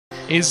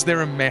Is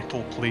there a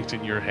metal plate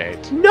in your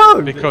head?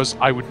 No! Because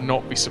I would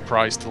not be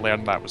surprised to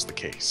learn that was the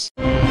case.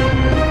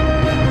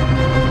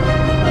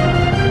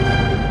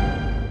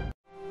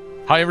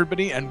 Hi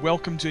everybody, and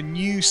welcome to a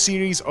new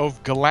series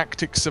of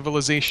Galactic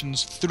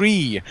Civilizations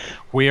 3,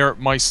 where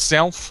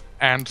myself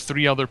and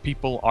 3 other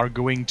people are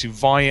going to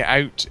vie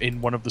out in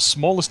one of the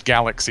smallest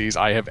galaxies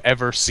I have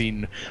ever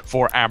seen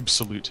for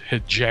absolute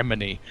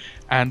hegemony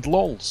and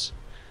lols.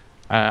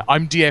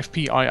 I'm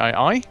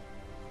dfpiii.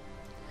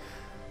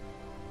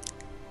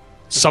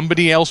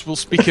 Somebody else will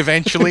speak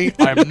eventually.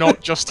 I am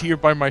not just here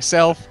by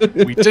myself.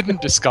 We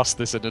didn't discuss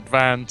this in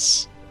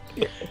advance.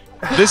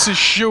 This is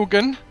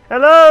Shogun.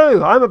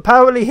 Hello! I'm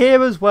apparently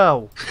here as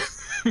well.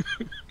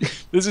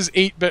 This is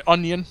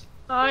 8bitonion.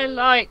 I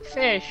like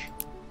fish.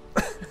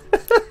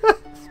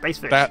 Space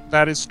fish.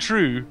 That is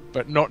true,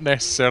 but not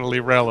necessarily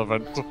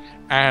relevant.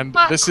 And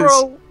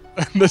Mackerel.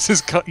 this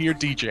is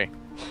CuthereDJ.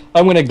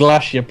 I'm gonna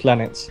glass your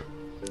planets.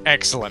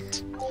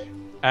 Excellent.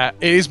 It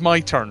is my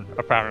turn,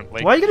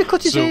 apparently. Why are you going to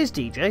cut his ears,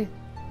 DJ?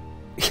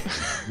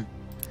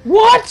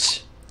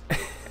 What?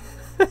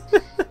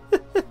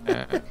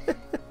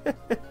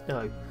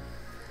 No.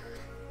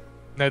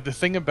 Now, the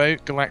thing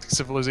about Galactic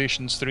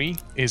Civilizations 3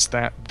 is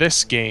that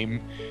this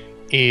game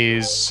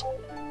is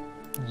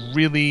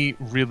really,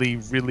 really,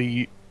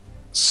 really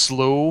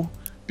slow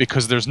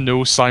because there's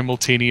no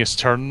simultaneous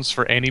turns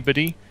for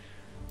anybody.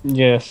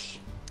 Yes.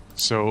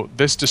 So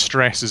this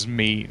distresses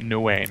me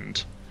no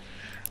end.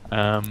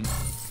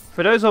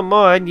 For those on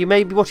mine, you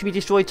may be watching me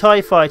destroy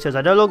TIE fighters.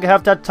 I no longer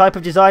have that type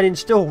of design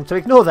installed, so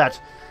ignore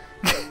that.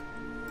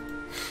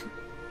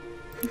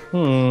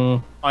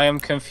 I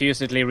am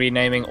confusedly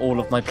renaming all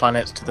of my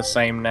planets to the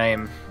same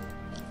name.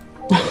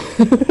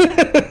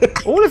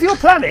 All of your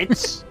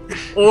planets?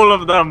 All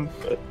of them!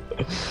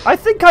 I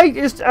think I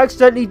just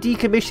accidentally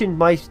decommissioned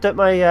my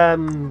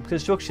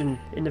construction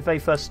in the very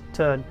first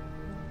turn.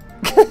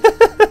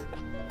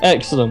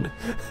 Excellent.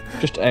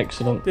 Just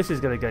excellent. This is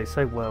going to go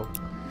so well.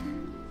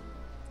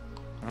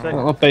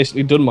 Well, I've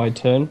basically done my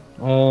turn,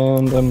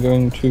 and I'm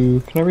going to...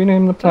 Can I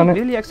rename the planet? I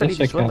really accidentally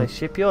Yes, I destroyed can. my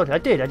shipyard. I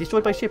did. I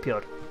destroyed my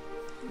shipyard.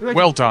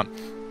 Well done.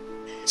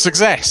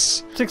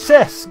 Success!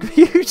 Success!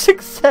 Huge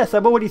success!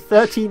 I'm already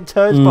 13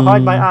 turns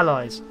behind my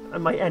allies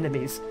and my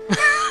enemies.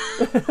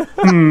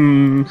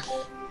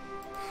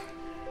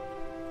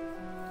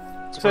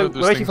 So, we're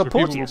waiting for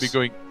people will Porteous. be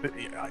going,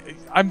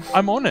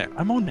 I'm on it,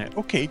 I'm on it.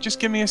 Okay, just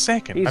give me a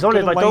second. He's I've on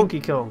it gotta like Donkey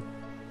Kong.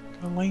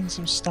 Gotta line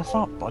some stuff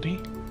up, buddy.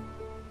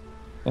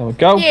 There we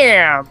go.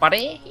 Yeah,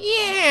 buddy.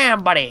 Yeah,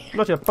 buddy. I'm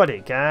not your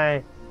buddy,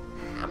 guy.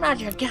 I'm not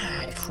your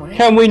guy, friend.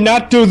 Can we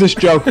not do this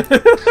joke?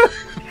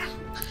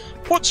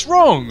 What's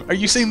wrong? Are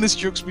you saying this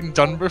joke's been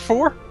done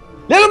before?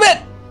 Little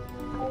bit!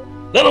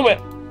 Little bit!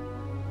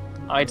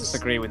 I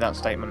disagree with that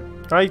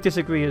statement. I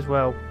disagree as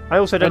well. I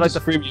also don't like the...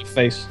 disagree with your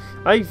face.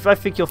 I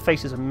think your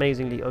face is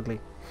amazingly ugly.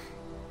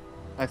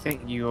 I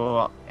think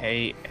you're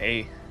a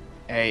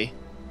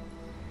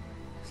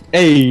Hey!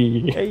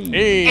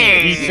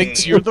 Hey, he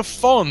thinks you're the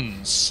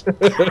Fonz.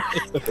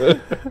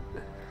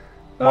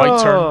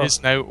 My turn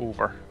is now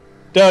over.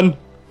 Done!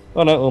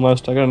 Oh no,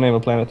 almost. I gotta name a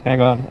planet. Hang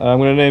on. I'm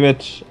gonna name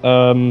it,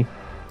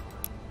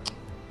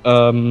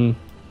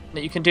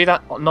 You can do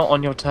that not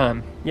on your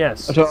turn.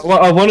 Yes.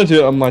 I want to do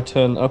it on my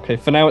turn. Okay,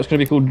 for now it's gonna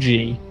be called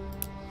G.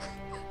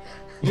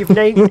 You're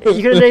going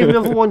to name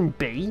another one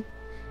B?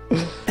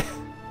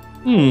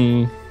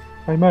 I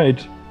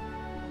might.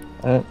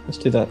 Let's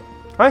do that.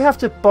 I have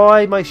to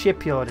buy my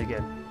shipyard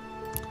again.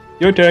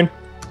 Your turn.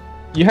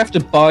 You have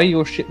to buy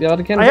your shipyard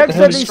again? I What the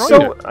hell is-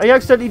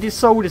 accidentally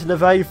dissold it in the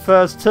very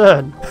first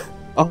turn.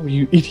 Oh,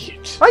 you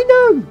idiot. I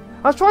know!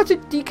 I was trying to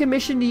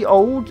decommission the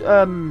old,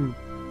 the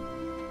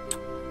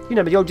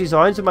old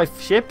designs of my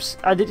ships,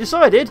 and it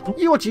decided,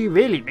 what you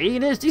really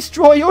mean is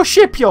destroy your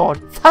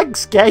shipyard!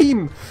 Thanks,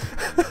 game!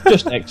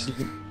 Just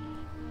excellent.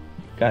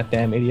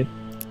 Goddamn idiot.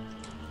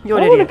 You're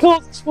I an want to idiot.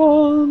 call this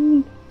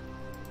one.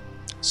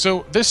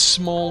 So, this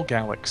small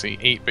galaxy,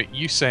 8-bit,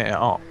 you set it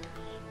up.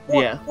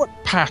 Yeah. What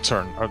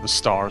pattern are the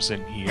stars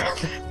in here?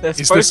 They're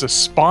Is this a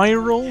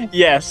spiral?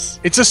 Yes.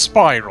 It's a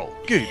spiral.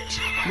 Good.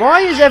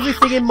 Why is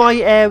everything in my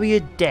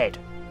area dead?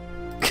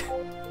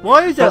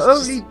 Why is there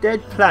That's only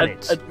dead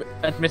planets?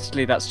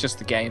 Admittedly, that's just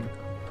the game.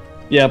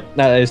 Yeah,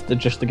 that is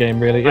just the game,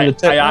 really. I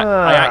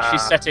Ah. actually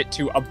set it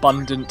to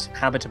abundant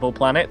habitable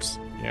planets.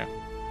 Yeah.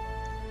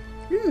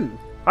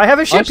 I have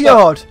a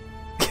shipyard!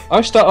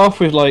 I start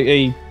off with like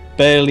a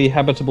barely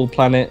habitable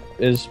planet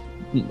is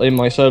in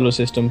my solar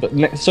system, but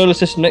the solar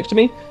system next to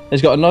me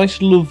has got a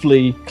nice,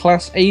 lovely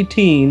Class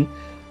 18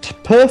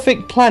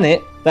 perfect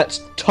planet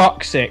that's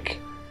toxic.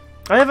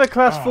 I have a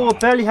class 4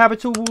 barely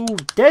habitable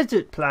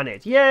desert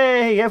planet.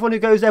 Yay! Everyone who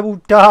goes there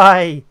will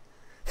die.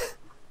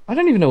 I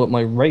don't even know what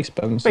my race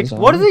bonuses Wait, are.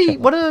 what Let me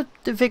check are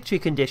the victory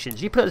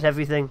conditions? You put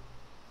everything.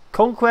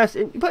 Conquest,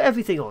 you put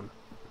everything on.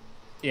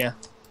 Yeah.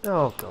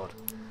 Oh god.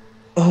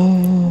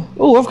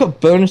 Oh, I've got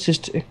bonuses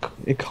to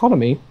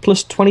economy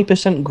plus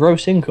 20%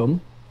 gross income.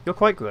 You're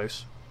quite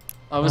gross.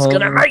 I was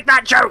gonna make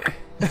that joke!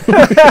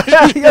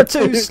 You're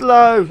too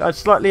slow. That's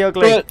slightly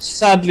ugly. But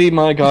sadly,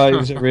 my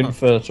guys are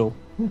infertile.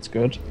 That's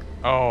good.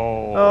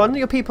 Oh. Oh, none of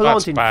your people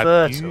aren't that's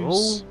bad infertile.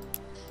 news.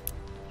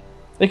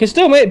 They can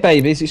still make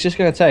babies. It's just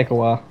going to take a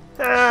while.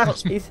 Ah,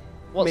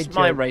 What's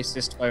my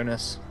racist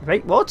bonus?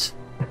 Wait, what?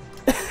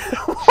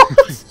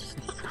 What's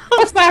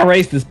that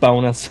racist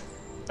bonus?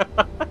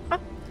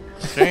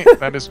 Okay,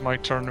 that is my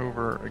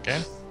turnover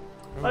again.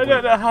 Oh, I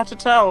don't know how to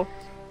tell.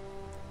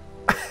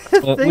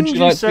 Would Things you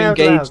like to say out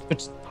engage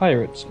loud.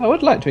 pirates? I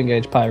would like to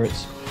engage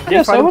pirates. you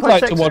Yes, I find would them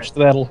like to quite watch the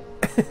battle.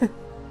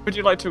 Would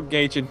you like to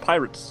engage in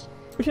pirates?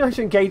 Would you like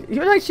to engage? Would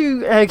you like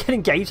to get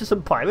engaged to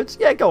some pirates?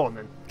 Yeah, go on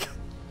then.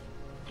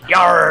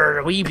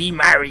 Yarr, we be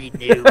married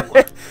now.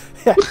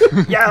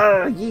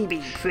 Yeah, ye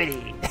be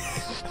pretty.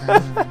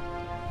 I'm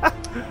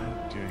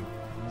doing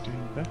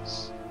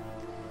this.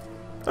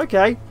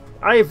 Okay,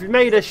 I've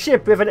made a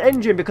ship with an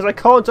engine because I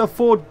can't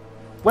afford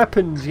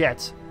weapons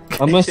yet.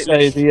 I must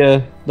say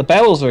the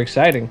bells are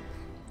exciting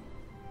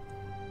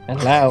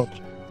and loud.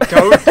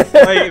 Don't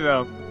play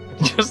them.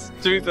 Just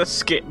do the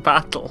skip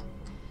battle.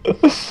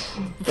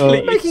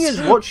 Please. Making us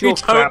watch your We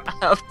don't crap.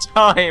 have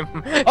time.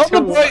 On to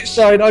the bright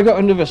side, I got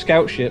another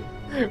scout ship.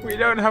 We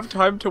don't have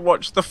time to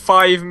watch the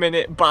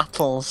 5-minute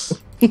battles.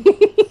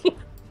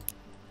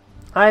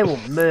 I will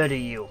murder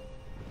you.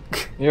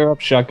 You're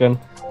up, shotgun.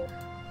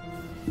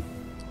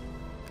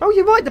 Oh,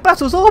 you're right. The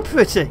battles are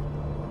pretty.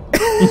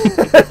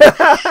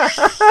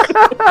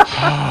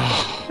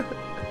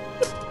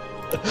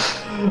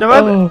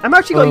 No, I'm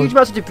actually got a huge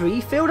amount of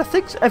debris field. I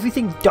think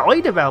everything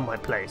died around my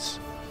place.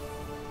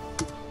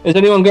 Has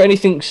anyone got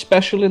anything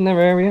special in their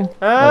area?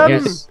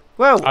 Yes.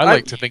 Well, I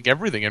like to think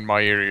everything in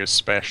my area is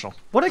special.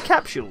 what are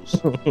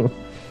capsules?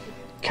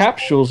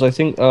 Capsules, I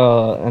think,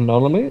 are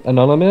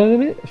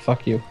anonymous.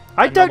 Fuck you.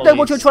 I don't know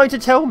what you're trying to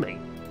tell me.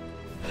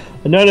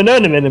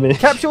 Anonymous.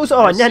 Capsules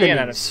are Sea anemones.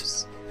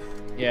 anemones.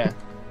 Yeah.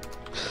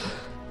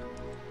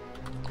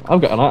 I've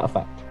got an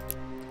artifact.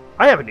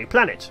 I have a new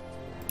planet.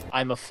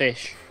 I'm a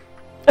fish.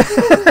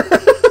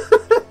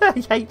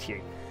 I hate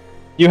you.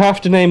 You have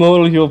to name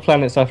all of your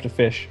planets after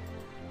fish.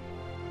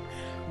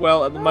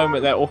 Well, at the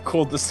moment they're all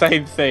called the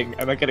same thing,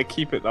 and I'm gonna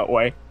keep it that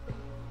way.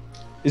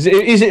 Is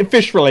it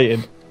fish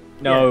related?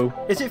 No.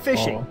 Yeah. Is it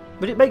fishing? Oh.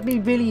 Would it make me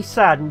really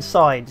sad and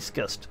sigh in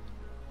disgust?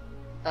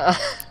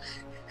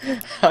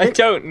 I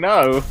don't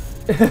know.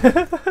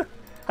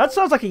 That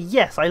sounds like a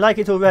yes. I like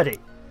it already.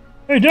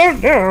 I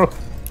don't know.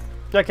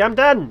 Okay, I'm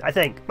done, I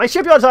think. My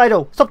shipyard's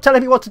idle. Stop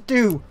telling me what to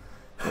do.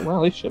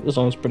 Well, this ship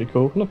design's pretty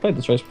cool. I've not played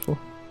this race before.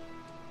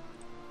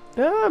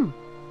 Huh.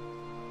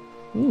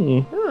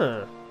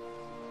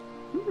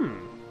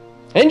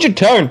 Engine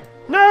turn.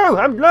 No,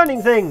 I'm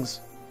learning things.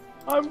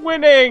 I'm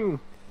winning!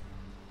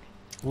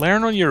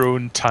 Learn on your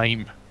own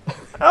time.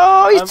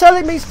 Oh, he's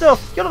telling me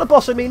stuff. You're not the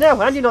boss of me now,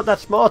 and you're not that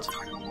smart.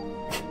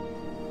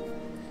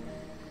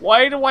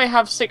 Why do I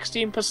have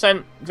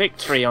 16%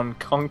 victory on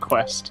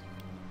Conquest?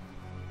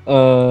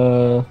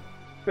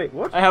 Wait,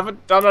 what? I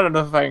haven't done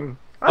anything.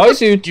 I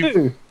do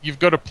too. You've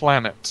got a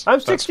planet. I'm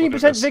That's what it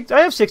 16% is. victory.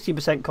 I have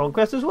 16%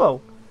 conquest as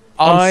well.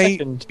 I,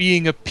 second.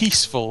 being a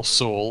peaceful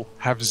soul,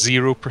 have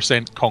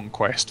 0%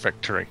 conquest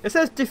victory. It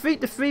says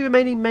defeat the 3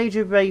 remaining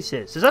major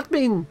races. Does that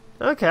mean...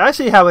 Okay, I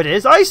see how it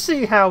is. I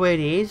see how it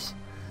is.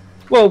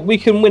 Well, we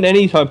can win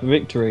any type of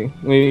victory.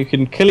 We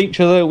can kill each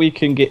other. We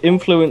can get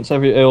influence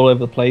all over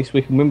the place.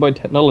 We can win by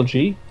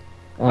technology.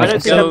 I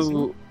don't think Go that's...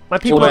 My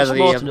to people where are the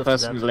smart other enough for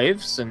person that.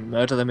 lives and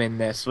murder them in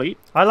their sleep.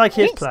 I like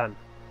his plan.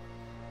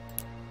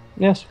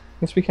 Yes,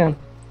 we can.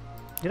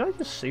 Did I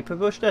just super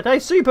rush that? Hey,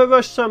 super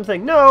rush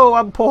something. No,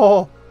 I'm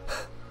poor.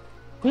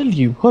 Will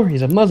you hurry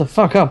the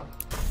motherfucker up?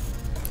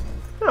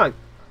 No.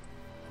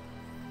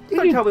 What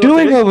are you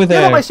doing over You're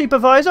there? not my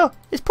supervisor.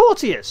 It's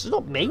Porteous,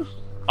 not me.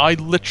 I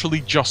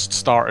literally just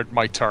started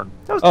my turn.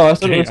 Oh, I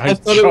thought it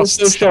was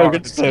still just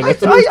Shogun's started.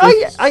 turn.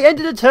 I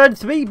ended a turn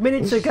 3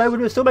 minutes ago when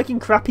we were still making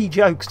crappy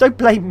jokes. Don't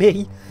blame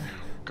me.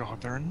 God,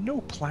 there are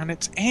no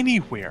planets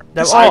anywhere.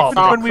 There This are, happened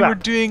but when we were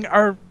crap. doing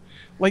our,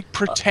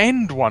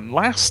 pretend one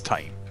last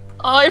time.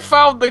 I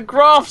found the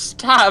graphs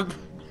tab!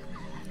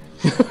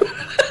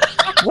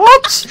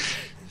 What?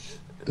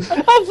 I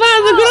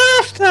found the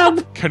graph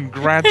tab.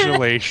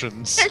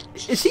 Congratulations.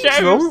 Is he Shows-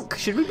 drunk?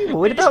 Should we be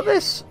worried about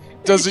this?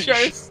 Does it it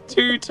shows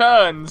 2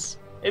 turns.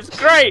 It's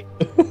great!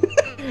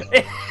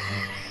 It's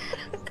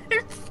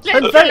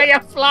literally a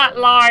flat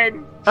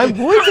line! I'm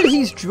worried that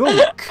he's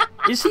drunk.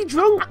 Is he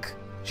drunk?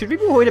 Should we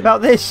be worried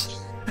about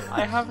this?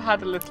 I have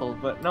had a little,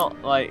 but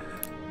not like...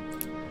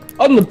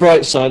 On the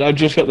bright side, I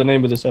just got the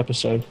name of this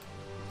episode.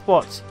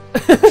 What?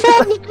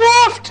 Found the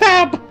graph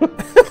tab.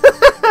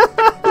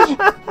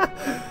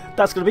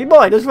 That's going to be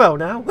mine as well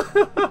now.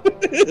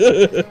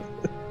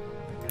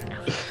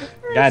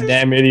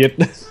 Goddamn idiot.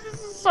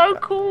 So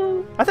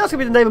cool! I thought it was going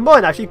to be the name of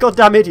mine actually.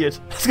 Goddamn idiot.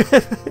 I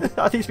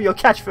think it's be your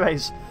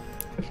catchphrase.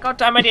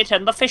 Goddamn idiot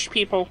and the fish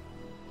people.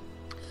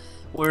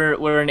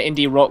 We're an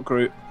indie rock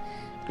group.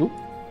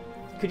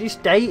 Could you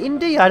stay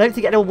indie? I don't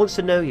think anyone wants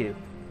to know you.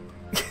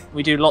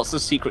 We do lots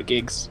of secret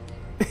gigs.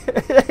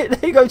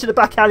 They go to the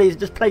back alleys and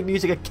just play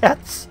music of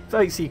cats.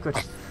 Very secret.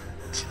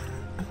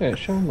 Yeah,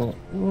 show me that.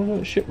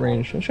 Oh, ship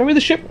range. Show me the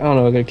ship. Oh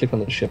no, I'm going to click on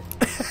the ship.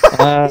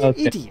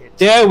 Okay. Idiot.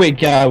 There we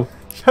go.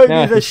 Show Now me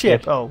I the can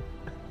ship. sketch. Oh.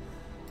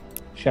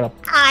 Shut up.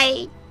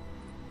 Hi.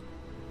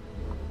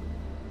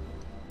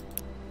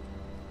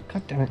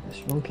 God damn it, this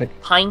one click.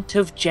 Pint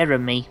of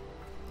Jeremy.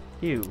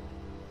 You.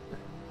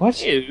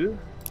 What? You?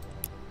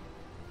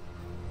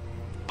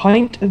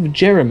 Pint of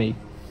Jeremy.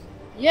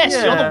 Yes,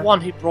 you're Yeah. the one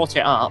who brought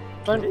it up.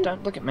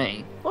 Don't look at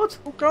me. What?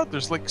 Oh god,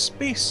 there's like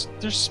space.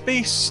 There's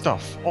space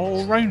stuff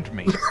all around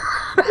me.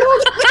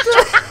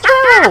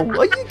 Hell!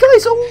 Are you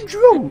guys all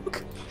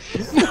drunk?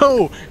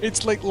 No,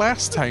 it's like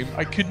last time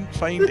I couldn't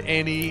find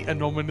any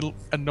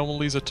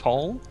anomalies at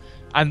all,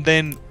 and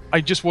then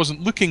I just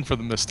wasn't looking for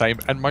them this time,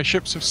 and my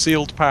ships have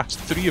sailed past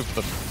 3 of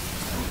them.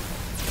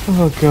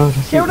 Oh god.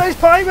 Kill those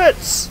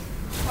pirates!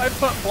 I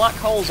put black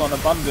holes on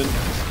abundant.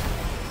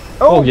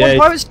 Oh, Oh, yeah. one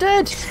pirate's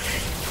dead!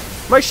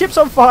 My ship's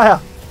on fire!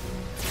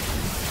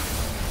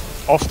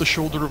 Off the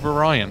shoulder of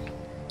Orion.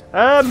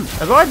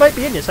 Orion might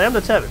be in this, I am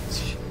determined.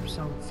 Ships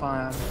on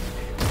fire.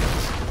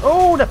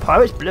 Oh, the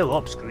pirates blew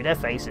up, screw their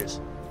faces.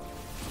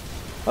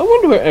 I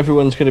wonder where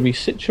everyone's going to be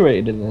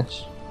situated in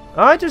this.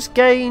 I just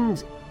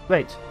gained...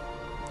 Wait.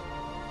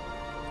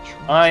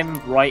 I'm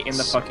right in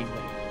the fucking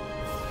middle.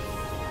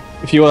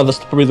 If you are, that's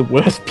probably the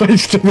worst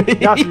place to be.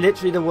 That's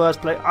literally the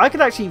worst place. I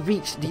could actually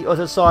reach the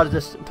other side of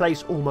this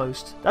place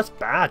almost. That's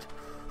bad.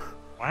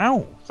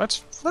 Wow,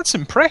 that's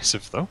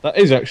impressive though. That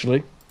is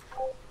actually.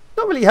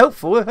 Not really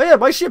helpful. Oh, yeah,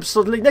 my ship's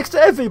suddenly next to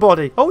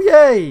everybody. Oh,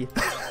 yay!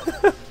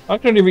 I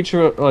can only reach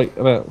like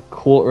about a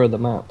quarter of the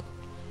map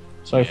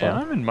so Yeah, far.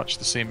 I'm in much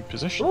the same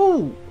position.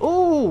 Ooh,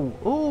 ooh,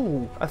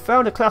 ooh. I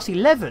found a class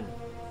 11.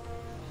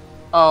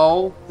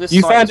 Oh, this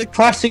You site found is- a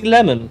classic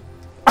lemon.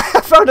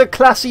 I found a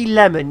classy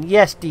lemon.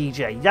 Yes,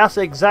 DJ. That's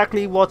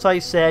exactly what I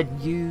said,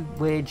 you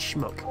weird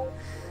schmuck.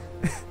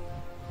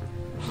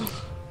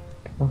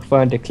 I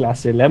found a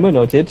classic lemon,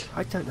 I did.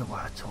 I don't know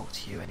why I talk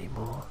to you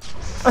anymore.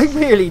 I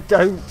really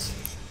don't.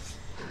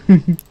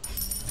 I'm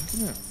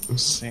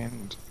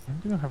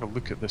gonna have a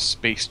look at this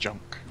space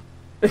junk.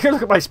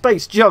 Look at my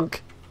space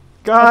junk.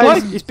 I'd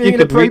Guys, like it's being you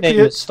could rename the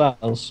inappropriate.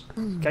 styles.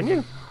 Can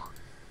you?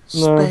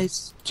 No.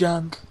 Space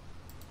junk.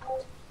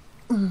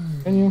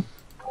 Can you?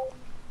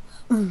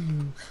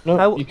 No,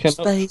 How- you cannot.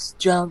 Space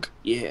junk.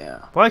 Yeah.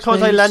 Why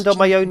can't I Space land on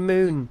my own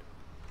moon?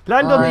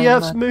 Land on the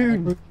Earth's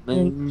moon.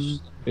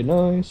 Be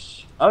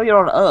nice. Oh, you're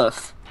on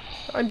Earth.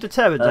 I'm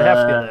determined. I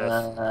have to be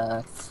on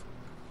Earth.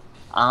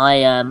 I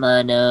am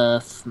an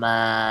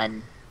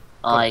Earthman.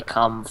 I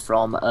come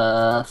from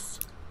Earth.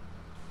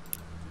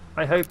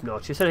 I hope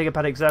not. You're setting a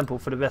bad example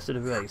for the rest of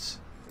the race.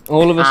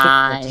 All of us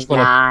I just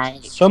want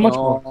like so much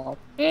more. your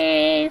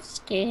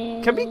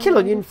biscuits. Can we kill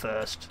Onion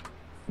first?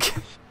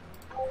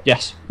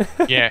 Yes.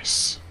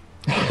 Yes.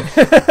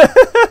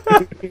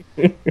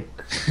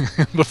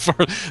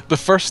 The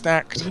first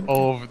act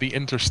of the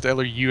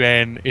Interstellar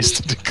UN is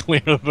to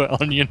declare that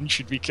Onion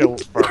should be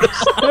killed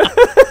first.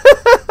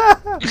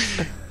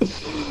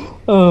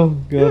 Oh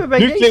You're a god.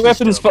 radiation Nuclear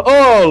weapons storm. for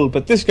all,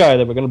 but this guy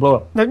that we're gonna blow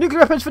up. No nuclear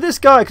weapons for this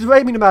guy, because we're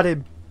aiming them at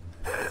him.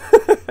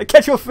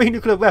 Get your 3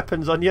 nuclear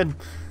weapons, Onion.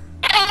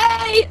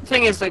 Hey!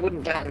 Thing is, they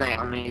wouldn't detonate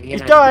on me.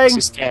 He's dying. They'd be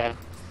too scared.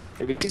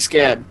 They'd be too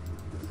scared.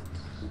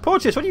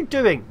 Porteous, what are you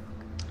doing?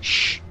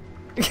 Shh.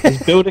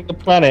 He's building a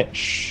planet.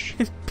 Shh.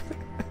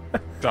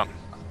 Done.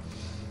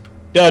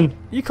 Done.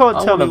 You can't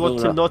I tell me wanna what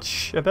build to up.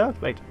 notch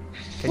about. Wait.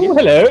 Can Oh, you?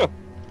 hello.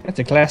 That's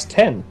a class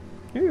 10.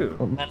 Ooh.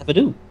 Don't mind if I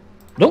do.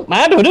 Don't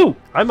mind if I do.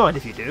 I mind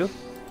if you do.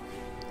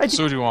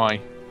 So do I.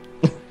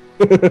 I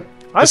The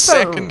found-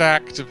 second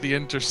act of the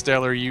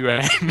Interstellar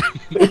UN.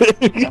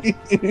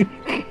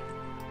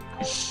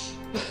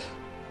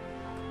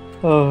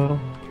 Oh.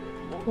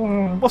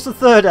 What's the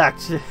third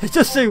act?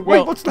 Just so. Wait,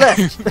 Well, what's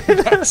left?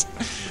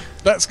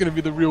 that's going to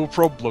be the real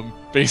problem,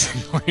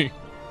 basically.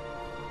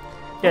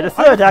 Yeah, the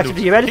third act of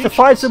the event is to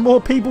find notifications. some more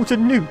people to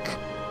nuke.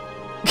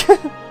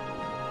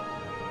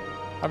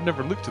 I've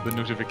never looked at the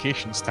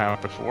notifications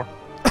tab before.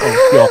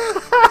 Oh,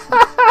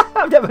 God.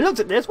 I've never looked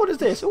at this. What is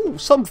this? Ooh,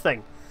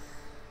 something.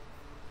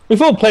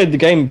 We've all played the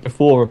game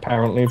before,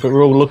 apparently, but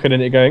we're all looking at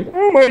it going,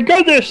 oh my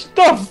god, there's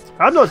stuff!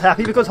 I'm not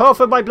happy because half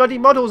of my bloody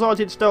models aren't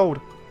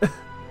installed.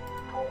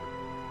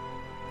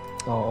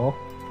 Oh.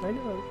 I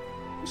know.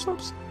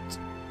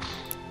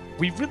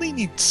 We really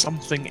need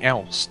something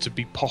else to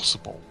be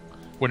possible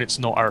when it's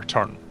not our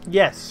turn.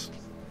 Yes.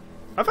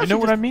 I've You actually know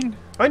what just- I mean?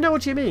 I know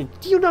what you mean.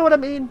 Do you know what I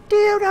mean? Do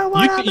you know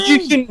what I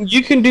mean?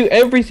 You can do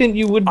everything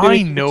you would do I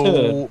in know,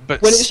 turn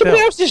but when it's somebody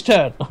still. else's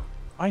turn.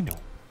 I know.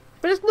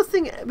 But there's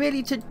nothing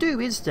really to do,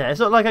 is there? It's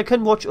not like I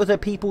can watch other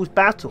people's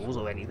battles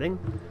or anything.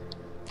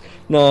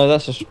 No,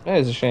 that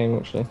is a shame,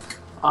 actually.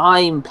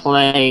 I'm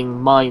playing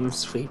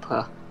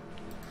Minesweeper.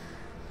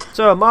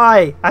 So am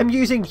I. I'm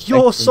using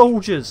your you.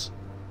 soldiers.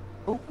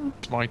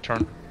 It's my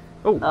turn.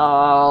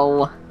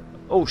 Oh.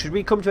 Oh, should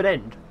we come to an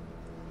end?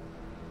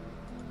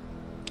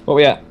 What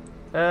we at?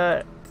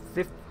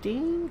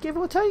 15, give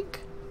or take?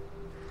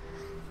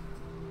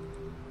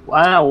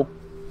 Wow.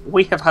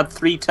 We have had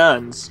 3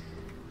 turns,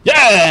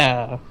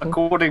 Yeah!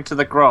 according to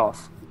the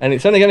graph. And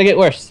it's only going to get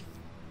worse.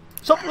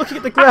 Stop looking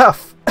at the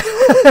graph!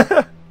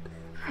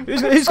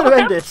 Who's going to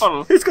end it?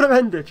 helpful. Who's going to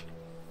end it?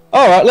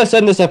 Alright, let's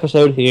end this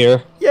episode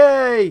here.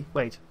 Yay!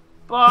 Wait.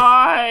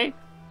 Bye!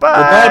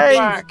 Bye!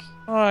 Back.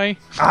 Bye.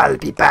 I'll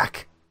be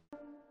back.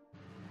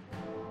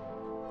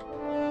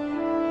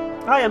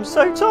 I am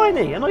so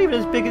tiny. I'm not even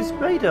as big as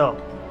radar.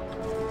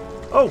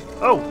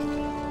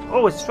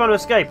 Oh, it's trying to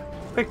escape.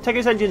 Quick, take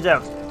its engines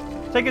out.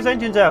 Take its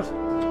engines out.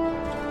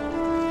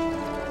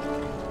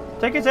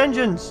 Take its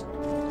engines.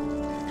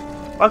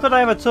 Why can't I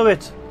have a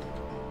turret?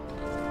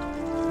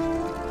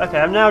 Okay,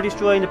 I'm now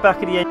destroying the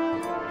back of the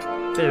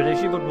engine. Bit of an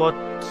issue, but what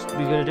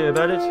are you going to do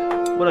about it?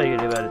 What are you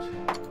going to do about it?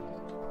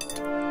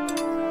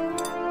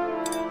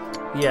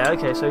 Yeah,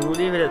 okay, so we'll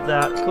leave it at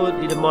that.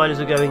 Currently the miners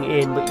are going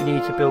in, but you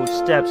need to build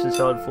steps and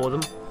so on for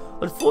them.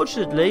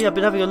 Unfortunately, I've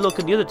been having a look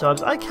at the other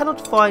times, I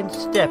cannot find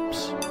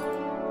steps.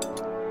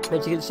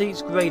 As you can see,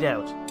 it's greyed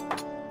out.